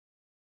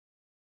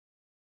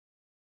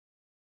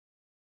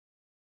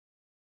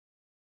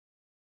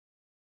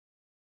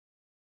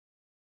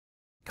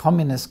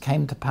communists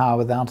came to power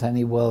without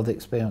any world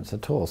experience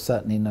at all,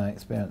 certainly no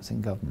experience in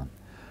government.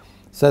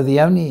 So the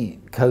only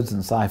codes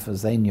and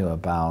ciphers they knew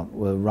about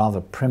were a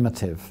rather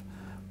primitive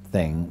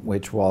thing,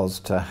 which was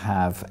to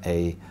have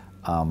a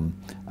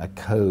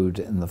code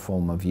in the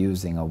form of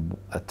using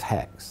a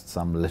text,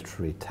 some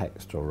literary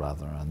text or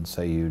other, and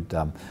so you'd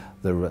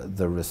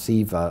the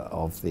receiver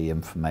of the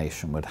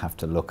information would have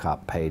to look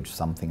up page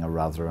something or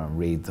other and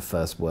read the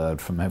first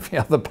word from every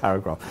other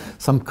paragraph.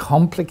 Some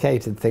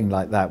complicated thing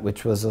like that,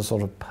 which was a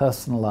sort of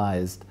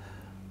personalized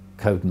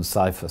code and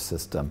cipher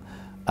system.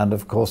 And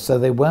of course, so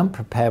they weren't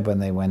prepared when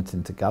they went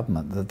into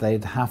government that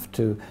they'd have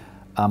to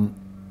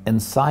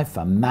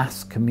encipher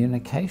mass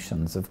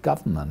communications of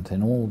government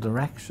in all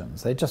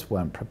directions. They just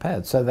weren't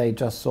prepared. So they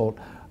just thought,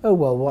 oh,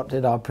 well, what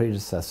did our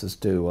predecessors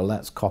do? Well,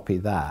 let's copy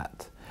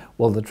that.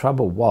 Well, the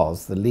trouble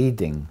was the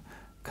leading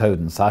code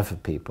and cipher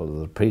people,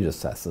 the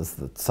predecessors,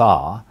 the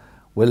Tsar,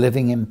 were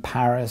living in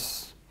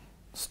Paris,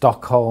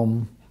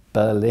 Stockholm,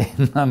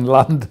 Berlin and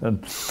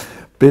London,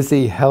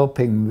 busy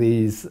helping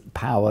these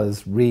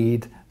powers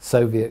read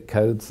Soviet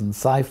codes and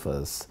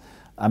ciphers.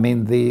 I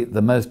mean,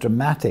 the most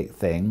dramatic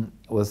thing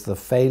was the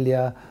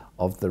failure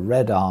of the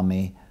Red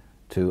Army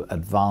to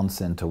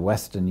advance into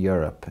Western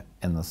Europe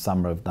in the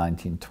summer of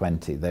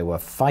 1920. They were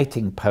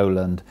fighting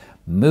Poland,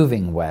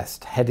 moving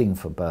west, heading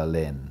for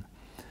Berlin.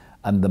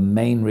 And the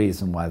main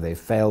reason why they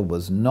failed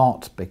was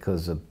not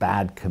because of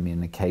bad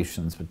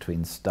communications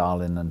between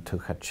Stalin and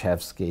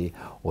Tukhachevsky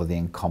or the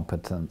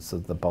incompetence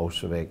of the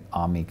Bolshevik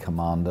army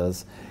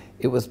commanders.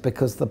 It was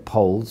because the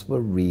Poles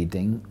were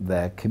reading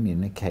their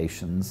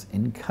communications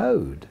in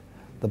code.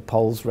 The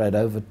Poles read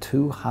over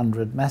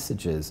 200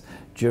 messages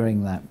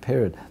during that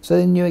period. So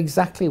they knew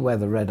exactly where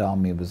the Red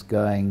Army was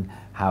going,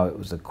 how it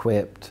was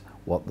equipped,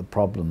 what the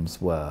problems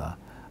were.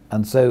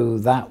 And so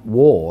that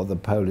war, the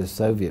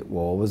Polish-Soviet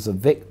War, was a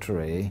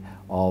victory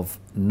of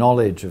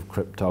knowledge of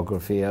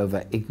cryptography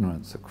over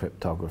ignorance of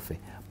cryptography.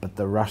 But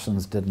the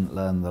Russians didn't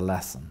learn the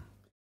lesson.